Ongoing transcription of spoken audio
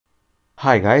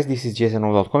Hi guys, this is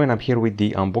ASUS.com and I'm here with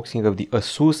the unboxing of the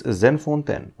ASUS Zenfone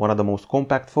 10, one of the most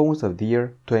compact phones of the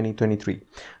year 2023.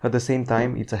 At the same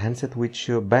time, it's a handset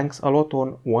which banks a lot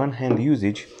on one-hand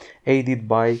usage, aided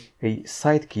by a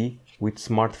side key with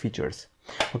smart features.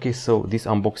 Okay, so this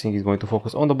unboxing is going to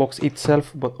focus on the box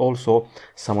itself, but also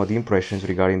some of the impressions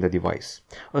regarding the device.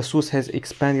 ASUS has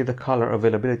expanded the color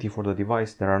availability for the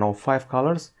device. There are now 5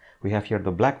 colors. We have here the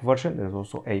black version. There's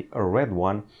also a red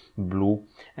one, blue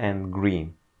and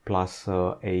green, plus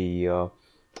white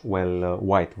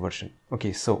version.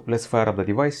 Okay, so let's fire up the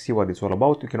device, see what it's all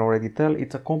about. You can already tell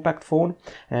it's a compact phone,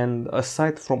 and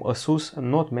aside from ASUS,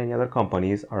 not many other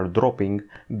companies are dropping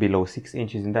below 6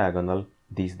 inches in diagonal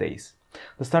these days.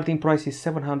 The starting price is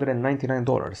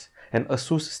 $799, and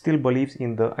ASUS still believes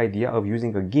in the idea of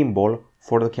using a gimbal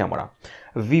for the camera.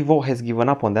 Vivo has given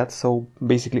up on that, so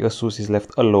basically ASUS is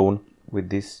left alone with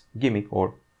this gimmick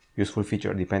or useful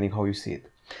feature, depending how you see it.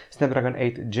 Snapdragon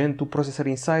 8 Gen 2 processor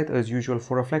inside, as usual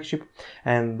for a flagship,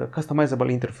 and a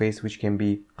customizable interface which can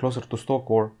be closer to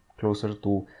stock or closer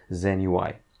to Zen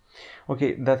UI.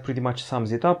 Okay, that pretty much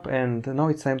sums it up, and now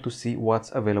it's time to see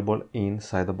what's available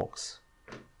inside the box.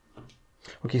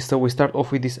 Okay, so we start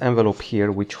off with this envelope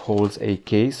here, which holds a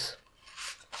case,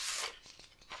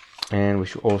 and we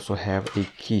should also have a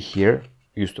key here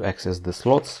used to access the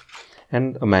slots,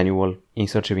 and a manual in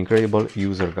search of incredible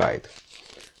user guide.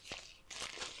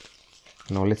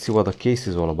 Now let's see what the case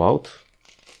is all about.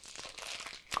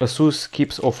 ASUS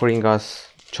keeps offering us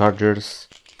chargers,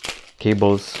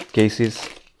 cables, cases,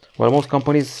 while most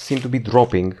companies seem to be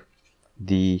dropping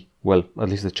at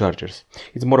least the chargers.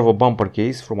 It's more of a bumper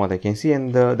case from what I can see,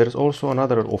 and there's also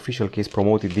another official case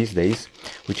promoted these days,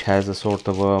 which has a sort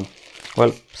of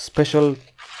a special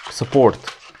support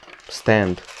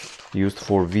stand used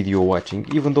for video watching,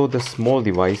 even though the small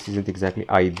device isn't exactly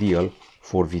ideal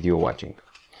for video watching.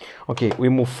 Okay, we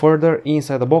move further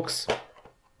inside the box,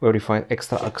 where we find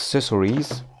extra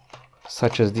accessories,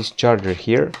 such as this charger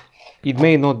here. It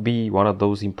may not be one of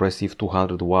those impressive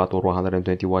 200 watt or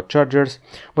 120 watt chargers,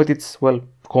 but it's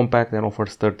compact and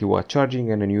offers 30 watt charging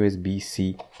and an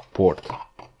USB-C port.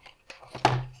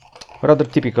 Rather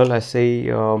typical, I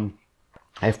say.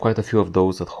 I have quite a few of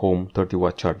those at home, 30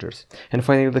 watt chargers. And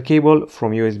finally the cable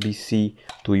from USB-C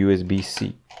to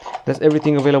USB-C. That's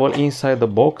everything available inside the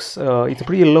box. It's a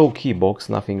pretty low-key box,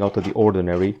 nothing out of the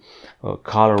ordinary,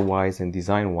 color-wise and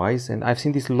design-wise. And I've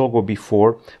seen this logo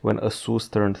before when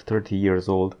ASUS turned 30 years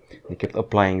old. They kept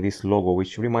applying this logo,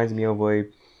 which reminds me of a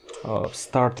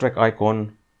Star Trek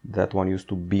icon that one used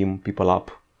to beam people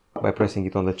up by pressing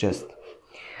it on the chest.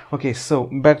 Okay, so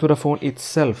back to the phone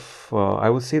itself. I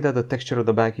would say that the texture of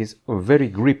the back is very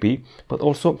grippy, but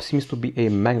also seems to be a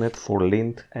magnet for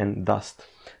lint and dust.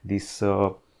 This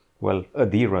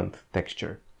adherent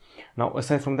texture. Now,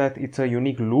 aside from that, it's a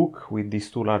unique look with these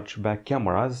two large back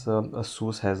cameras.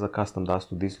 ASUS has accustomed us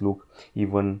to this look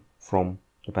even from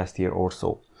the past year or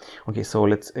so. Okay, so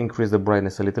let's increase the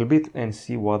brightness a little bit and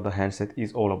see what the handset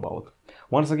is all about.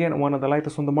 Once again, one of the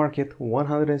lightest on the market,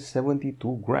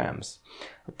 172 grams.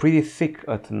 Pretty thick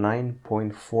at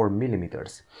 9.4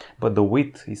 millimeters, but the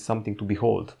width is something to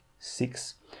behold.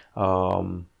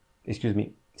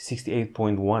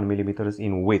 68.1 millimeters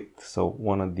in width, so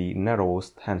one of the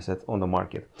narrowest handsets on the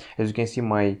market. As you can see,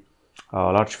 my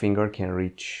large finger can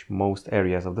reach most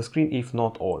areas of the screen, if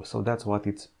not all, so that's what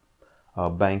it's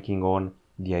banking on,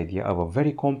 the idea of a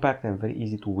very compact and very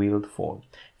easy to wield phone.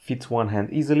 Fits one hand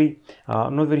easily.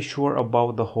 I'm not very sure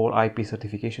about the whole IP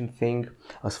certification thing.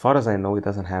 As far as I know, it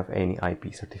doesn't have any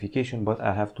IP certification, but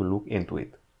I have to look into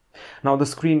it. Now the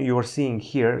screen you are seeing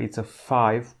here, it's a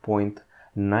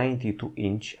 5.92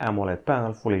 inch AMOLED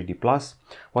panel, Full HD+.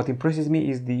 What impresses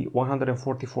me is the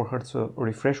 144 Hz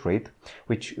refresh rate,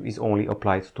 which is only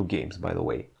applied to games, by the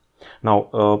way. Now,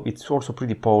 it's also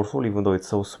pretty powerful, even though it's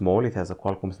so small. It has a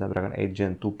Qualcomm Snapdragon 8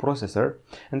 Gen 2 processor,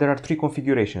 and there are 3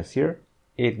 configurations here: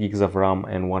 8 GB of RAM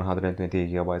and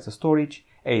 128 GB of storage,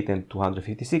 8 and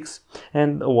 256,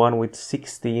 and one with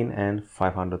 16 and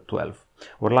 512.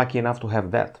 We're lucky enough to have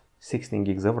that, 16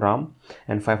 GB of RAM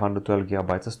and 512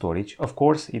 GB of storage. Of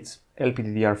course, it's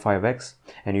LPDDR5X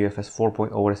and UFS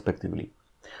 4.0 respectively.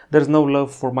 There's no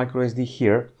love for microSD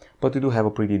here, but we do have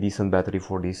a pretty decent battery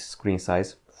for this screen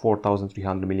size,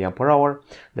 4300 mAh.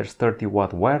 There's 30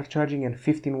 watt wire charging and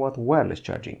 15 watt wireless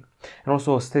charging, and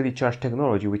also a steady charge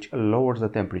technology which lowers the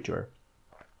temperature.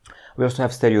 We also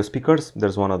have stereo speakers,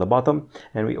 there's one at the bottom,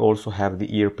 and we also have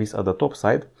the earpiece at the top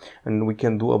side, and we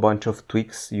can do a bunch of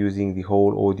tweaks using the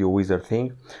whole audio wizard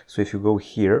thing. So if you go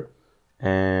here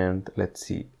and let's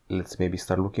see, let's maybe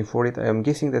start looking for it. I'm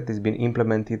guessing that it's been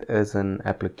implemented as an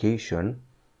application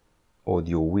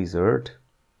audio wizard.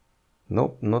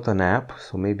 Nope, not an app,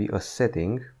 so maybe a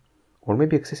setting, or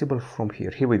maybe accessible from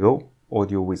here. Here we go,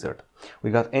 audio wizard.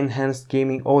 We got enhanced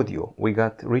gaming audio, we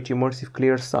got rich immersive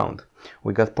clear sound,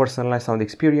 we got personalized sound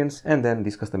experience, and then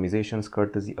these customizations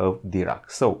courtesy of Dirac.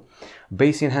 So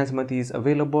bass enhancement is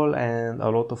available and a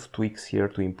lot of tweaks here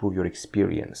to improve your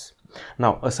experience.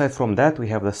 Now, aside from that, we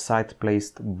have the side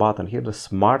placed button here, the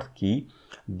smart key,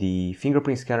 the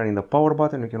fingerprint scanner in the power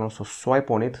button. You can also swipe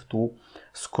on it to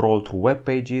scroll through web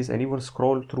pages and even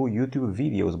scroll through YouTube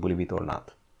videos, believe it or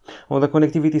not. On the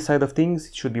connectivity side of things,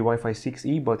 it should be Wi-Fi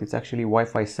 6E, but it's actually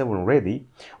Wi-Fi 7 ready.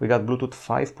 We got Bluetooth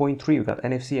 5.3, we got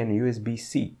NFC and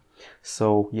USB-C.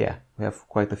 So yeah, we have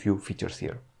quite a few features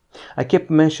here. I kept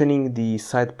mentioning the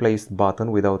side placed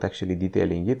button without actually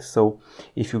detailing it. So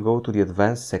if you go to the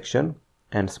advanced section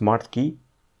and smart key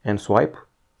and swipe,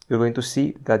 you're going to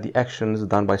see that the actions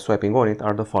done by swiping on it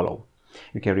are the follow.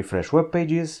 You can refresh web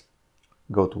pages,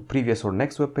 go to previous or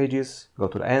next web pages, go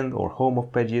to the end or home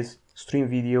of pages, stream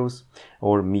videos,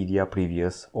 or media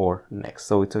previous or next.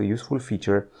 So it's a useful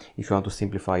feature if you want to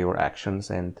simplify your actions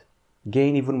and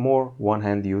gain even more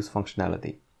one-hand use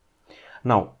functionality.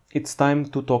 Now, it's time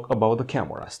to talk about the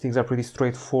cameras. Things are pretty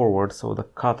straightforward. So the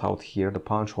cutout here, the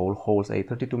punch hole, holds a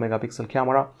 32 megapixel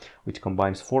camera, which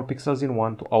combines 4 pixels in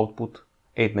one to output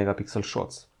 8 megapixel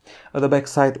shots. At the back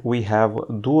side, we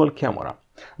have dual camera.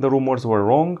 The rumors were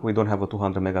wrong. We don't have a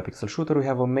 200 megapixel shooter. We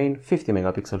have a main 50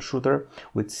 megapixel shooter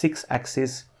with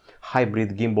 6-axis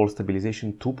hybrid gimbal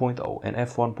stabilization 2.0 and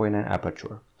f1.9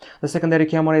 aperture. The secondary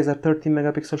camera is a 13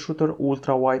 megapixel shooter,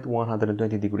 ultra wide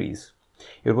 120 degrees.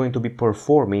 You're going to be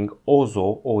performing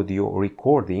OZO audio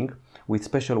recording with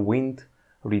special wind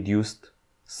reduced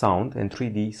sound and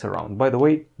 3D surround. By the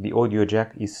way, the audio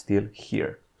jack is still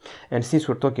here. And since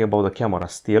we're talking about the camera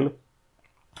still,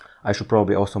 I should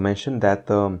probably also mention that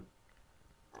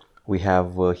we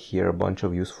have here a bunch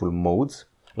of useful modes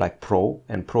like Pro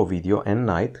and Pro Video and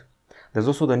Night. There's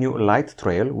also the new Light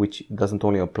Trail, which doesn't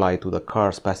only apply to the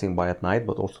cars passing by at night,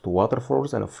 but also to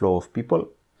waterfalls and a flow of people.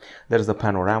 There's the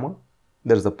Panorama.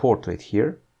 There's the Portrait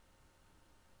here,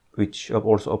 which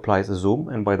also applies a zoom.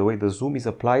 And by the way, the zoom is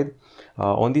applied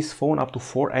on this phone up to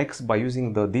 4x by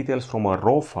using the details from a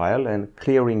RAW file and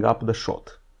clearing up the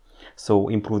shot. So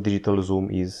improved digital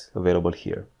zoom is available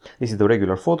here. This is the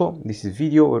regular photo. This is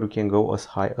video, where you can go as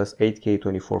high as 8K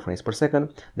 24 frames per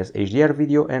second. There's HDR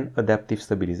video and adaptive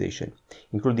stabilization,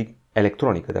 including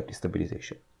electronic adaptive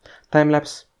stabilization.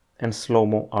 Time-lapse and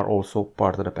slow-mo are also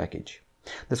part of the package.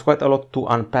 There's quite a lot to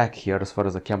unpack here as far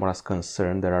as the camera is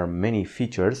concerned. There are many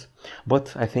features,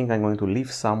 but I think I'm going to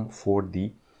leave some for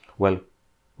the, well,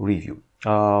 review.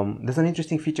 There's an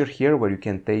interesting feature here where you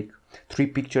can take 3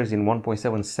 pictures in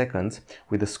 1.7 seconds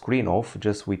with the screen off,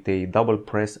 just with a double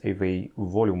press of a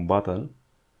volume button.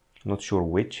 Not sure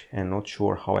which and not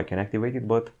sure how I can activate it,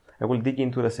 but I will dig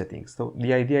into the settings. So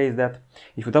the idea is that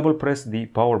if you double press the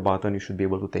power button, you should be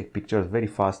able to take pictures very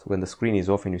fast when the screen is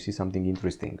off and you see something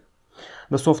interesting.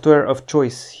 The software of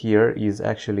choice here is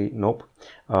actually,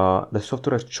 the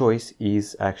software of choice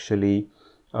is actually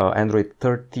Android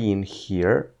 13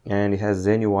 here, and it has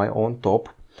ZenUI on top.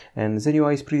 And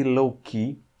ZenUI is pretty low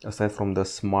key. Aside from the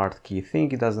smart key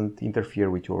thing, it doesn't interfere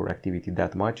with your activity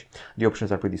that much. The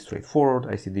options are pretty straightforward.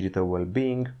 I see digital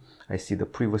well-being, I see the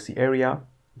privacy area,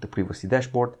 the privacy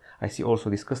dashboard. I see also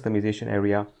this customization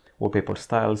area, wallpaper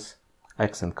styles,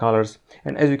 accent colors,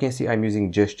 and as you can see, I'm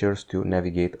using gestures to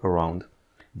navigate around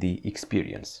the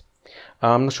experience.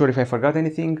 I'm not sure if I forgot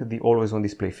anything. The always on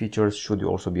display features should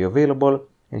also be available,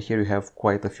 and here you have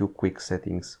quite a few quick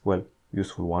settings, well,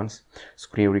 useful ones,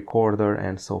 screen recorder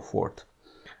and so forth.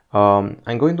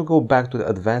 I'm going to go back to the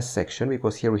advanced section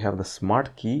because here we have the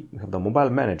smart key, we have the mobile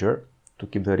manager to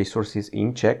keep the resources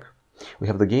in check, we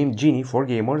have the Game Genie for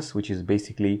gamers, which is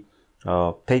basically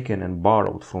taken and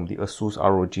borrowed from the ASUS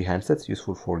ROG handsets,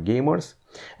 useful for gamers.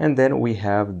 And then we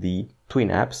have the twin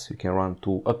apps. You can run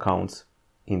 2 accounts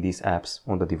in these apps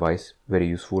on the device, very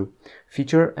useful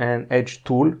feature. And Edge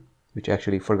tool, which I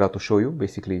actually forgot to show you,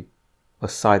 basically a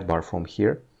sidebar from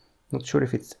here. Not sure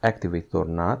if it's activated or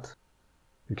not.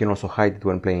 You can also hide it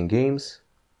when playing games.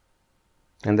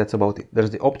 And that's about it. There's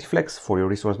the OptiFlex for your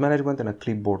resource management and a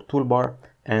clipboard toolbar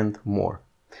and more.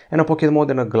 And a pocket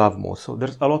mode and a glove mode. So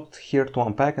there's a lot here to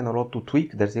unpack and a lot to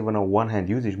tweak. There's even a one-hand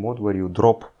usage mode where you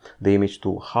drop the image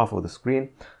to half of the screen.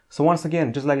 So once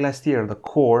again, just like last year, the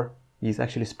core is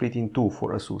actually split in 2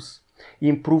 for ASUS.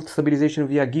 Improved stabilization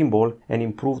via gimbal and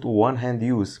improved one-hand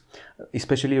use,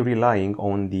 especially relying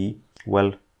on the,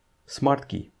 well, smart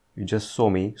key. You just saw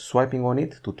me swiping on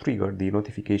it to trigger the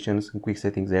notifications and quick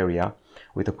settings area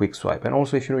with a quick swipe. And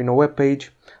also if you're in a web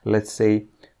page, let's say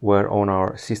we're on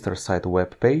our sister site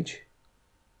web page.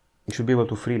 You should be able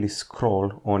to freely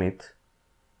scroll on it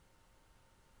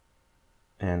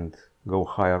and go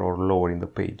higher or lower in the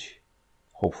page,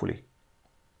 hopefully.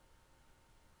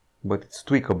 But it's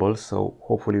tweakable, so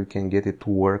hopefully we can get it to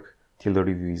work till the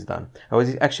review is done. I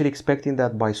was actually expecting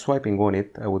that by swiping on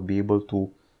it I would be able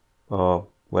to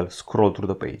well, scroll through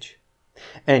the page.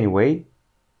 Anyway,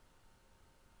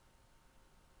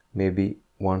 maybe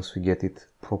once we get it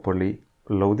properly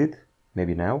loaded,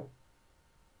 maybe now.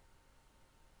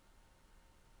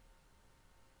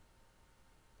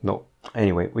 No,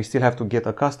 anyway, we still have to get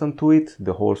accustomed to it,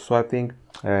 the whole swipe thing,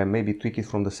 maybe tweak it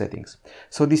from the settings.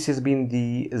 So this has been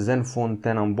the Zenfone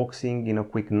 10 unboxing in a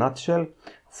quick nutshell,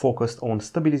 focused on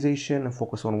stabilization and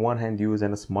focused on one-hand use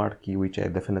and a smart key, which I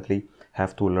definitely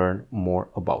have to learn more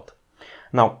about.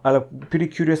 Now, I'm pretty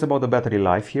curious about the battery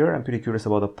life here, I'm pretty curious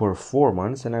about the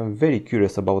performance, and I'm very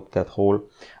curious about that whole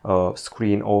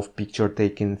screen of picture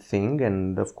taking thing,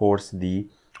 and of course the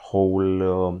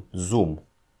whole zoom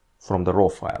from the raw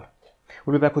file.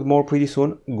 We'll be back with more pretty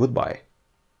soon. Goodbye.